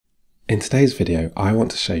In today's video, I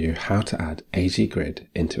want to show you how to add AgGrid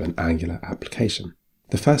into an Angular application.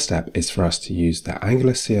 The first step is for us to use the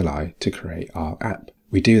Angular CLI to create our app.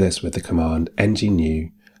 We do this with the command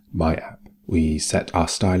ng-new myapp. We set our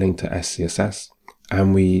styling to SCSS,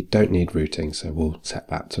 and we don't need routing, so we'll set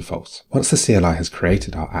that to false. Once the CLI has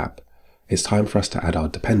created our app, it's time for us to add our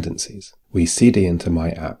dependencies. We cd into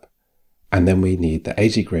myapp, and then we need the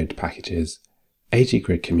AgGrid packages,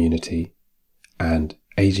 AgGrid community, and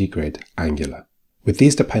AgGrid Angular. With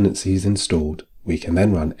these dependencies installed, we can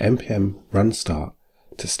then run npm run start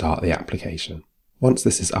to start the application. Once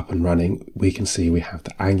this is up and running, we can see we have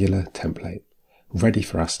the Angular template ready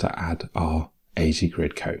for us to add our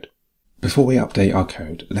AgGrid code. Before we update our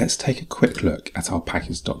code, let's take a quick look at our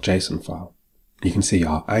package.json file. You can see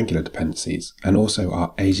our Angular dependencies and also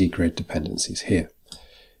our AgGrid dependencies here.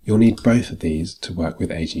 You'll need both of these to work with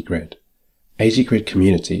AgGrid. AgGrid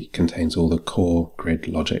community contains all the core grid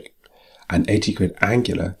logic, and AgGrid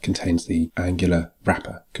Angular contains the Angular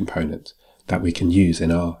wrapper component that we can use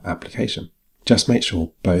in our application. Just make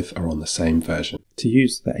sure both are on the same version. To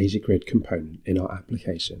use the AgGrid component in our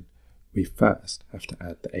application, we first have to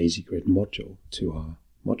add the AgGrid module to our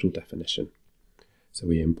module definition. So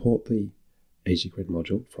we import the AgGrid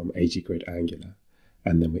module from AgGrid Angular,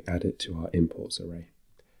 and then we add it to our imports array.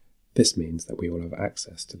 This means that we will have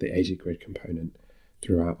access to the AgGrid component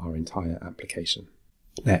throughout our entire application.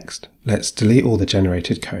 Next, let's delete all the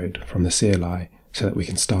generated code from the CLI so that we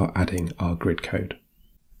can start adding our grid code.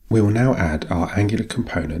 We will now add our Angular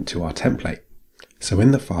component to our template. So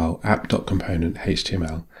in the file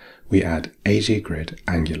app.component.html, we add AgGrid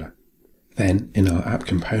Angular. Then in our app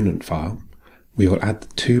component file, we will add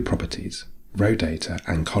two properties, row data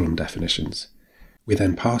and column definitions. We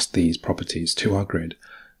then pass these properties to our grid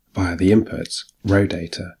via the inputs row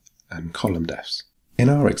data and column defs. In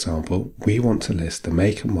our example, we want to list the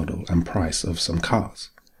make, model and price of some cars.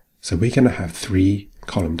 So we're going to have three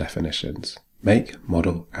column definitions, make,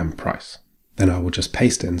 model and price. Then I will just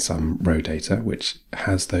paste in some row data which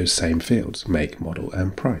has those same fields, make, model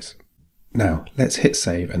and price. Now let's hit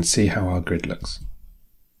save and see how our grid looks.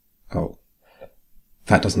 Oh,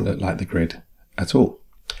 that doesn't look like the grid at all.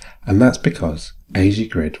 And that's because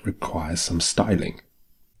AgGrid requires some styling.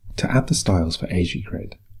 To add the styles for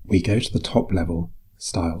AgGrid, we go to the top level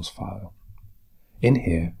styles file. In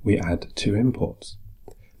here, we add two imports.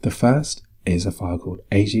 The first is a file called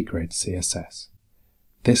AgGrid CSS.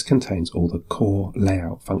 This contains all the core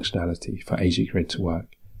layout functionality for AgGrid to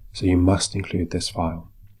work, so you must include this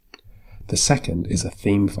file. The second is a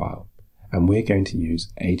theme file, and we're going to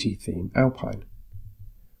use AgThemeAlpine.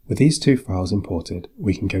 With these two files imported,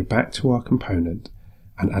 we can go back to our component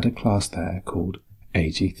and add a class there called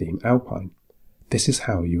AgThemeAlpine. This is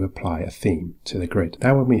how you apply a theme to the grid.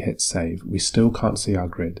 Now when we hit save, we still can't see our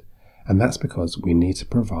grid, and that's because we need to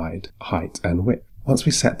provide height and width. Once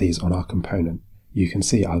we set these on our component, you can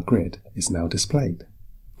see our grid is now displayed.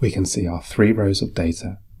 We can see our 3 rows of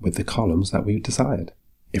data with the columns that we desired.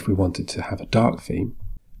 If we wanted to have a dark theme,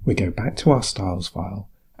 we go back to our styles file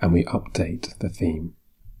and we update the theme.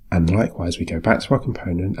 And likewise, we go back to our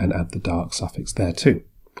component and add the dark suffix there too.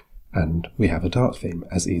 And we have a dark theme,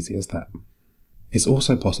 as easy as that. It's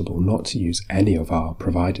also possible not to use any of our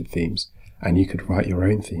provided themes, and you could write your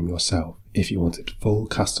own theme yourself if you wanted full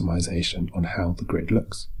customization on how the grid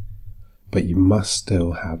looks. But you must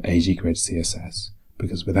still have AgGrid CSS,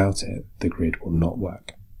 because without it, the grid will not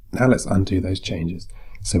work. Now let's undo those changes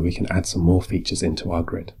so we can add some more features into our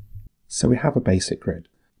grid. So we have a basic grid,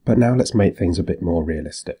 but now let's make things a bit more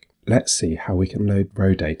realistic. Let's see how we can load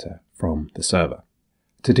row data from the server.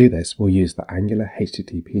 To do this, we'll use the Angular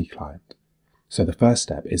HTTP client. So the first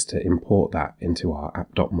step is to import that into our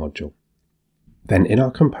app.module. Then in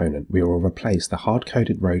our component, we will replace the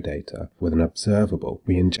hard-coded row data with an observable.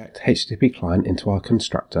 We inject HTTP client into our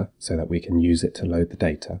constructor so that we can use it to load the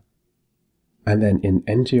data. And then in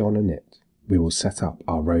ng-on-init, we will set up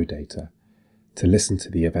our row data to listen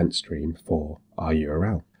to the event stream for our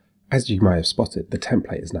URL. As you might have spotted, the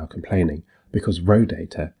template is now complaining because row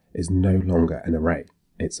data is no longer an array.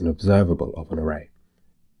 It's an observable of an array.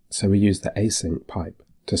 So we use the async pipe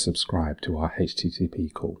to subscribe to our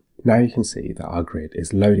HTTP call. Now you can see that our grid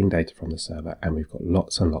is loading data from the server and we've got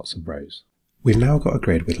lots and lots of rows. We've now got a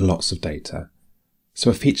grid with lots of data.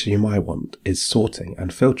 So a feature you might want is sorting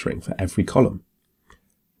and filtering for every column.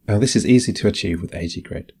 Now this is easy to achieve with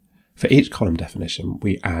AgGrid. For each column definition,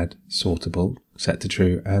 we add sortable set to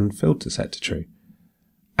true and filter set to true.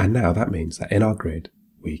 And now that means that in our grid,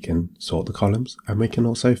 we can sort the columns and we can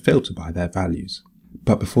also filter by their values.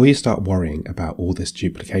 But before you start worrying about all this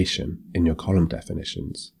duplication in your column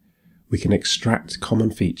definitions, we can extract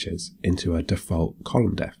common features into a default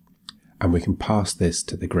column def, and we can pass this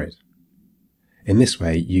to the grid. In this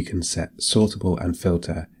way, you can set sortable and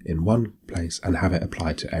filter in one place and have it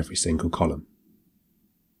applied to every single column.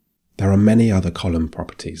 There are many other column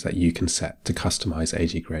properties that you can set to customize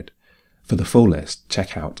AgGrid. For the full list,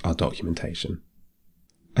 check out our documentation.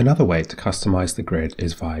 Another way to customize the grid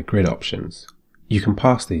is via grid options. You can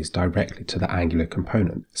pass these directly to the Angular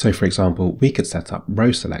component. So for example, we could set up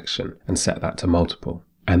row selection and set that to multiple.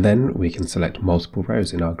 And then we can select multiple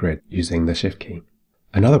rows in our grid using the Shift key.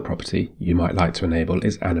 Another property you might like to enable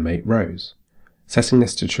is animate rows. Setting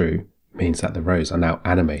this to true means that the rows are now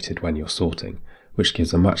animated when you're sorting, which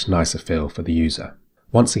gives a much nicer feel for the user.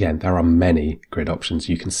 Once again, there are many grid options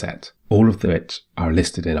you can set, all of which are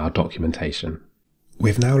listed in our documentation.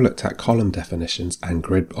 We've now looked at column definitions and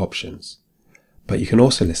grid options, but you can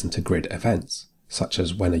also listen to grid events, such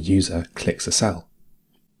as when a user clicks a cell.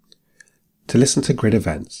 To listen to grid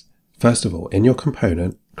events, first of all, in your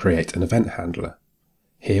component, create an event handler.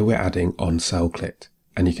 Here we're adding onCellClicked,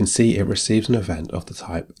 and you can see it receives an event of the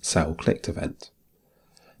type cellClicked event.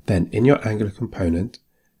 Then in your Angular component,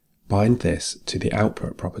 bind this to the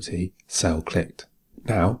output property cellClicked.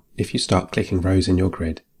 Now, if you start clicking rows in your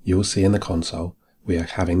grid, you will see in the console we are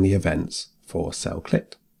having the events for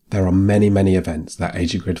cellClicked. There are many events that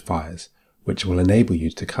AgGrid fires, which will enable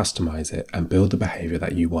you to customize it and build the behavior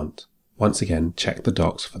that you want. Once again, check the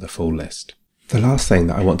docs for the full list. The last thing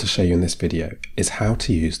that I want to show you in this video is how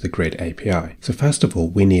to use the grid API. So first of all,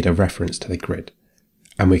 we need a reference to the grid,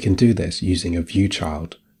 and we can do this using a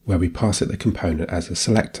viewChild where we pass it the component as a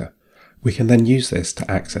selector. We can then use this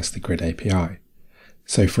to access the grid API.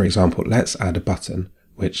 So for example, let's add a button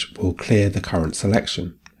which will clear the current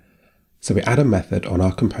selection. So we add a method on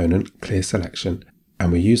our component clearSelection,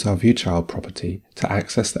 and we use our viewChild property to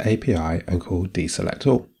access the API and call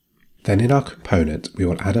deselectAll. Then in our component, we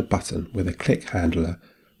will add a button with a click handler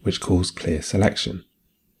which calls clearSelection.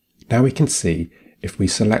 Now we can see if we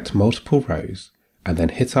select multiple rows and then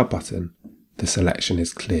hit our button, the selection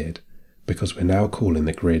is cleared because we're now calling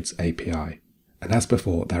the grid's API. And as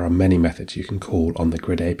before, there are many methods you can call on the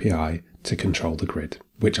grid API to control the grid,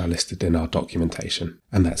 which are listed in our documentation.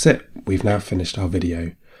 And that's it. We've now finished our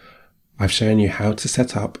video. I've shown you how to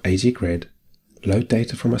set up AgGrid, load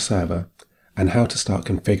data from a server, and how to start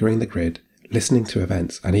configuring the grid, listening to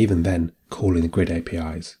events, and even then calling the grid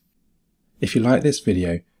APIs. If you like this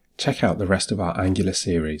video, check out the rest of our Angular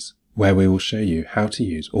series, where we will show you how to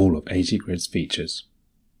use all of AgGrid's features.